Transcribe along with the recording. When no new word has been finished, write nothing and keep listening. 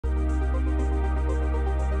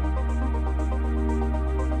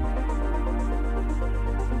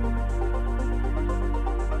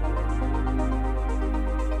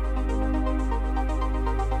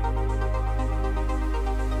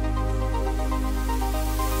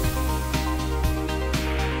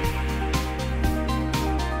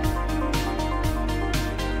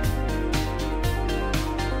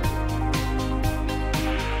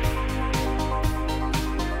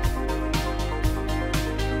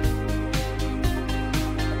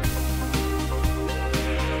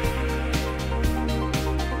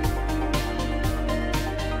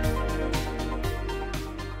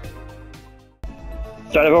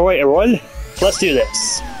Start of our way, everyone. Let's do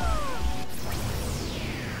this.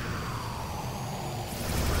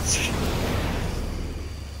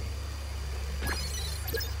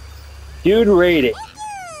 Dude rating.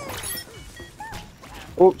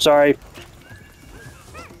 Oh, sorry.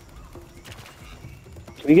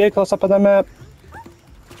 Can we get a close up on that map?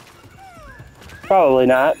 Probably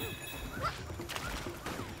not.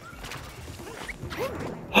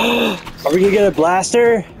 Are we gonna get a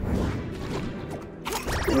blaster?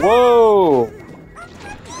 Whoa!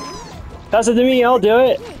 Pass it to me, I'll do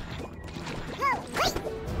it.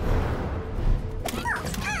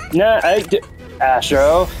 Nah,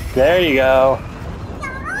 Astro. There you go.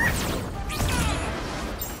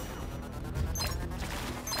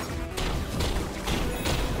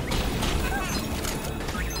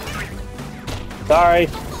 Sorry.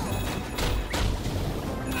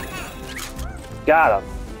 Got him.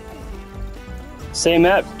 Same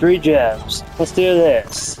map, 3 gems. Let's do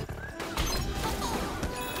this.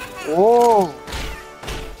 Whoa.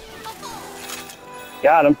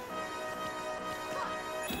 Got him.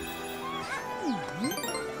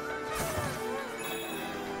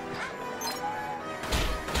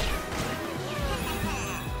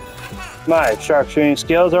 My sharpshooting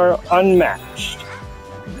skills are unmatched.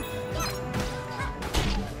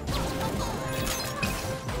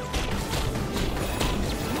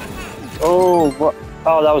 Oh, what?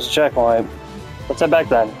 Oh, that was a checkpoint. Let's head back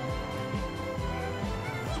then.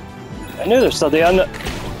 I knew there's something on the...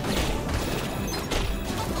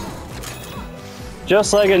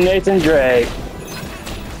 Just like a Nathan Drake.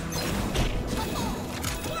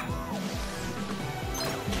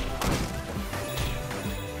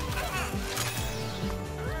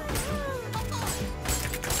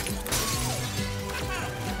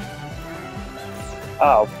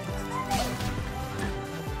 Oh.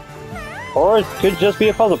 Or it could just be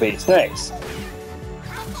a puzzle piece. Nice.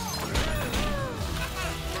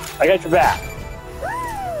 I got your back.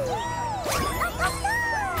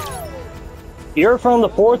 You're from the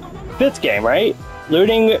 5th game, right?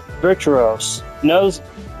 Looting Virtuose. Knows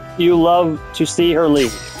you love to see her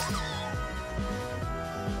leave.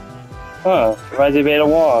 Huh. Reminds me of Beta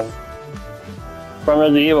Wong. From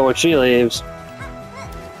Resident Evil when she leaves.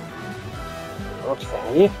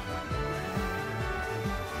 Okay.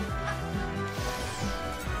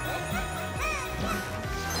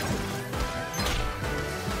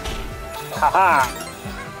 Haha!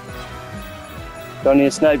 Don't need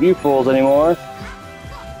to snipe you fools anymore.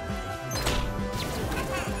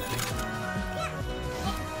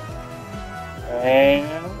 And...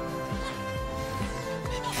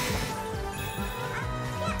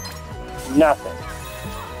 nothing.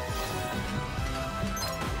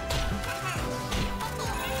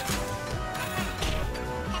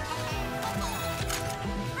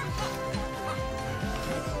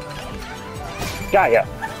 Got ya.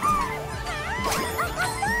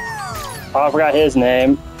 Oh, I forgot his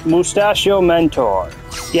name. Mustachio Mentor.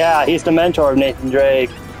 Yeah, he's the mentor of Nathan Drake.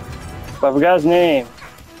 But I forgot his name.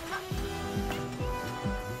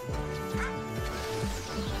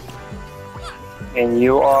 And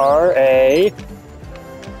you are a...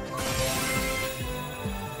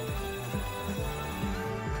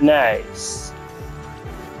 Nice.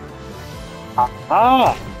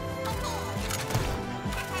 Aha!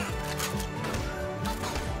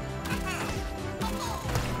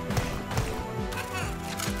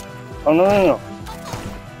 Oh, no.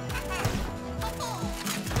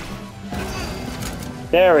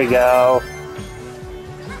 There we go.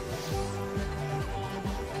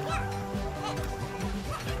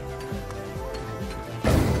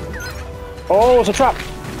 Oh, it's a trap.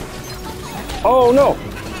 Oh, no.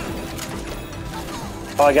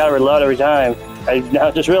 Oh, I gotta reload every time. I now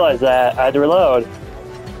just realized that. I had to reload.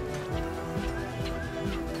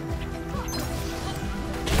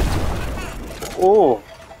 Oh.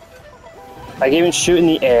 I can even shoot in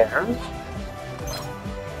the air.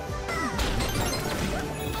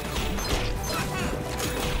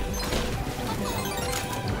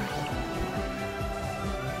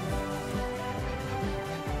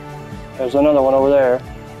 There's another one over there.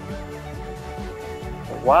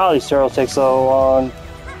 Wow, these turtles take so long.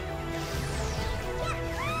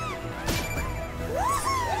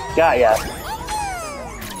 Got ya.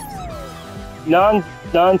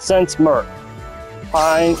 Nonsense Merc.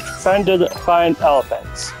 Trying to find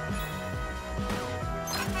elephants.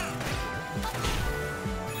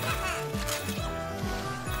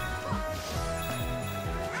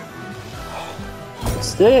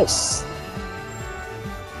 What's this?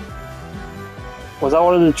 Was that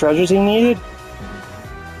one of the treasures he needed?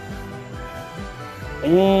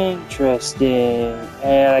 Interesting.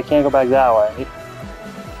 And I can't go back that way.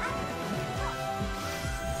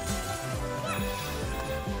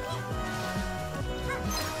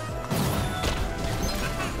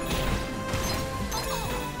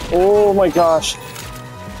 Oh my gosh.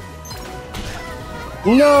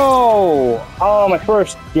 No! Oh, my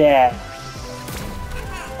first death.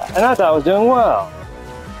 And I thought I was doing well.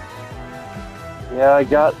 Yeah,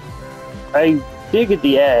 I did get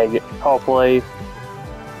the egg, hopefully.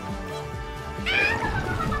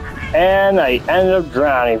 And I ended up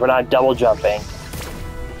drowning for not double jumping.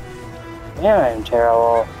 Man, I'm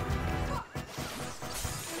terrible.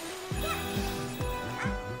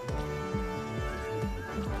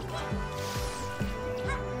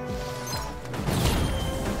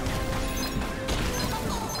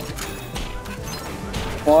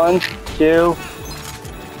 One, two.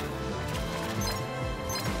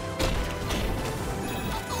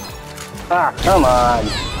 Ah, come on.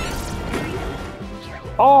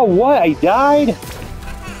 Oh, what? I died?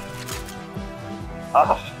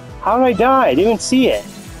 How did I die? I didn't even see it.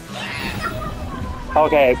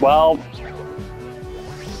 Okay, well.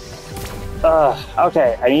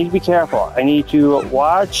 Okay, I need to be careful. I need to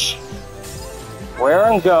watch where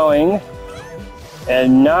I'm going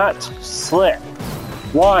and not slip.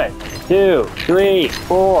 1, 2, 3,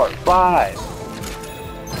 4, 5.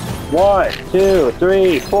 1, 2,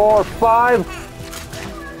 3, 4, 5.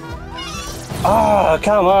 Oh,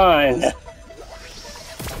 come on.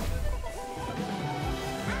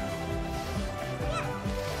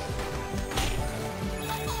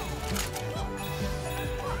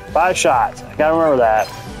 Five shots. I gotta remember that.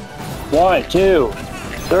 1, 2,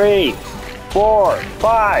 3, 4,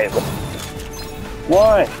 5.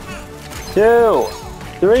 1, 2,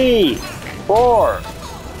 3, 4,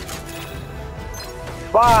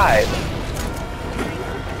 5.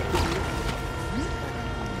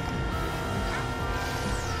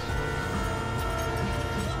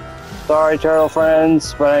 Sorry, turtle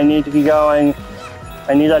friends, but I need to keep going.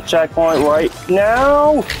 I need that checkpoint right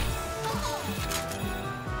now.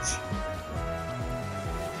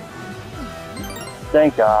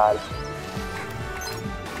 Thank God.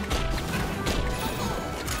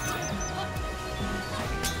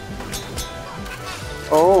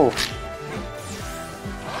 Oh.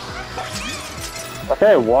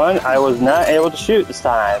 Okay, one I was not able to shoot this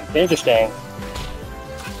time. Interesting.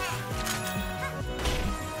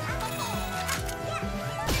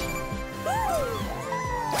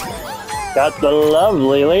 Got the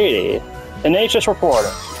lovely lady. Tenacious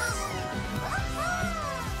reporter.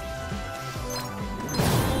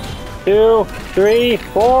 2, 3,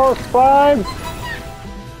 4, 5.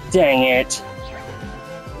 Dang it.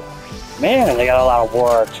 Man, they got a lot of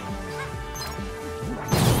work.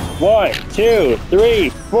 1, 2, 3,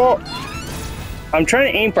 4. I'm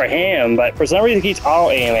trying to aim for him, but for some reason he keeps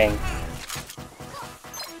auto-aiming.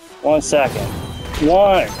 1 second.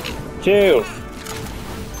 1, 2.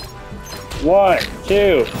 1,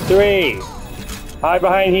 2, 3. Hide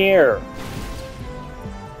behind here.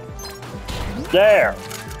 There.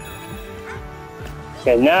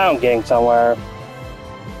 Okay, now I'm getting somewhere.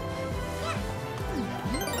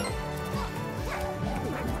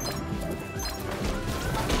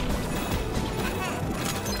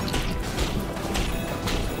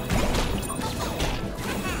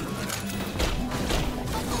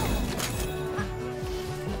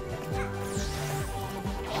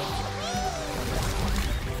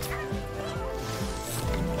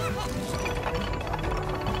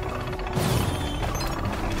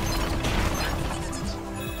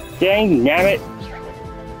 Dang, damn it.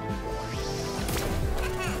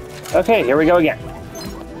 Okay, here we go again.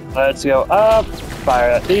 Let's go up,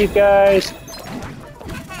 fire at these guys.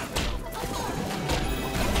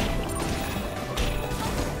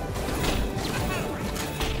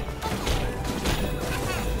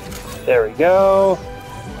 There we go.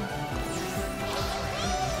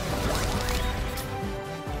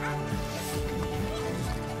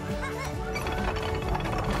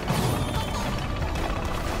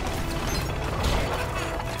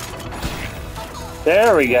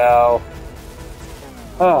 There we go.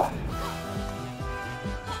 Oh.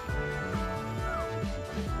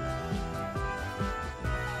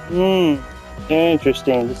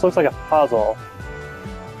 Interesting. This looks like a puzzle.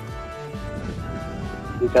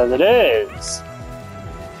 Because it is.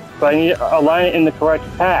 But I need to align it in the correct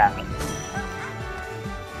path.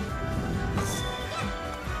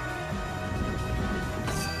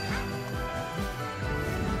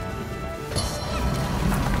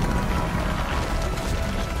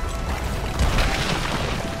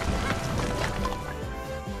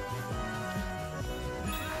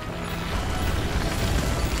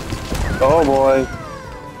 Oh boy.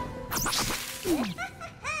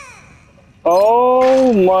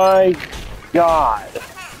 Oh my God.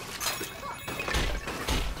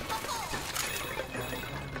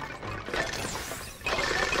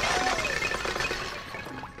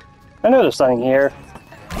 I know there's something here.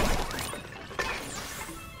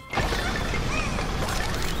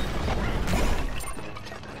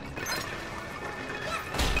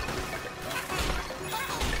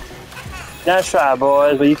 Nice try,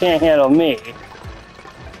 boys, but you can't handle me.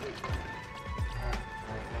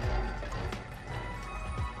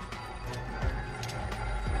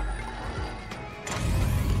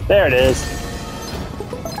 There it is.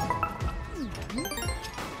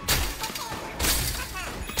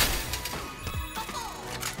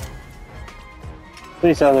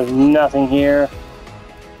 Please tell there's nothing here.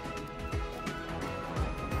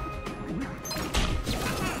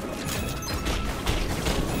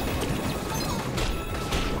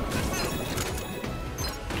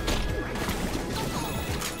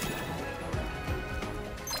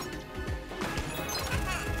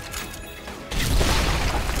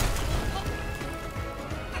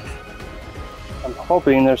 I'm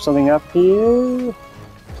hoping there's something up here.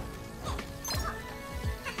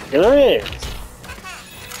 Here there is.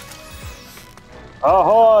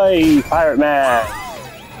 Ahoy, pirate man!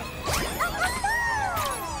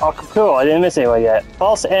 Oh, cool, I didn't miss anyone yet.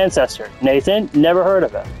 False ancestor. Nathan, never heard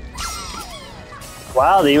of him.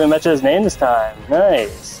 Wow, they even mentioned his name this time.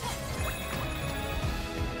 Nice.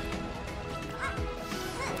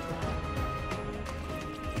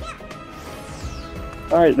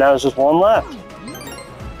 Alright, now there's just one left.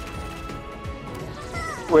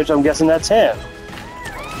 Which I'm guessing that's him.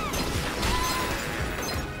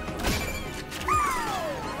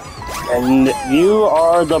 And you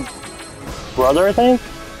are the brother, I think?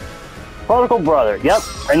 Prodigal brother. Yep,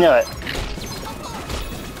 I knew it.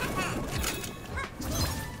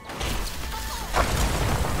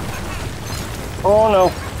 Oh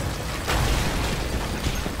no.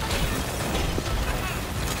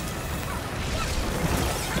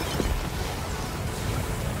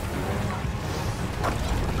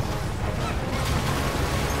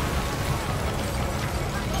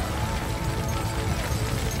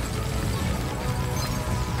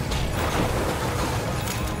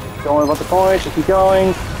 Don't worry about the points, just keep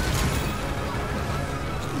going.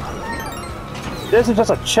 This is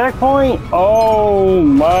just a checkpoint? Oh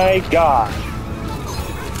my gosh.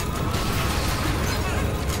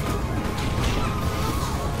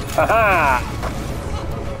 Haha!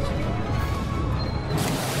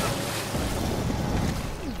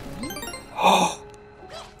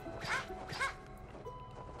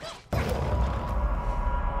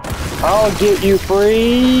 I'll get you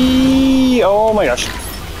free! Oh my gosh.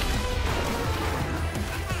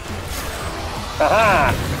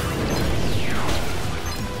 Aha!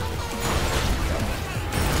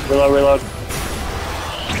 Reload, reload.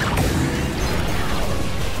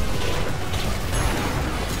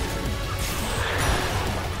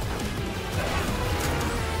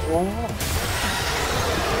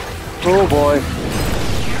 Oh boy.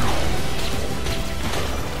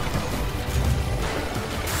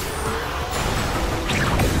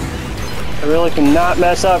 I really cannot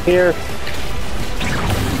mess up here.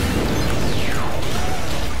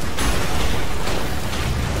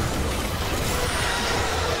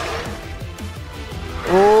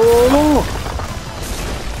 Oh!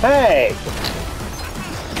 Hey!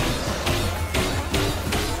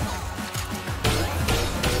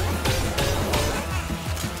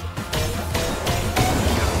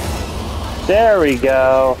 There we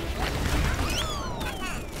go.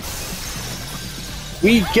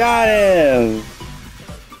 We got him!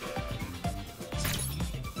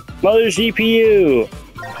 Mother's GPU!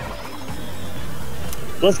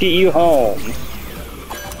 Let's get you home.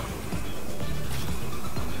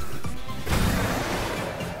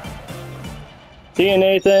 See you,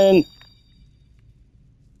 Nathan.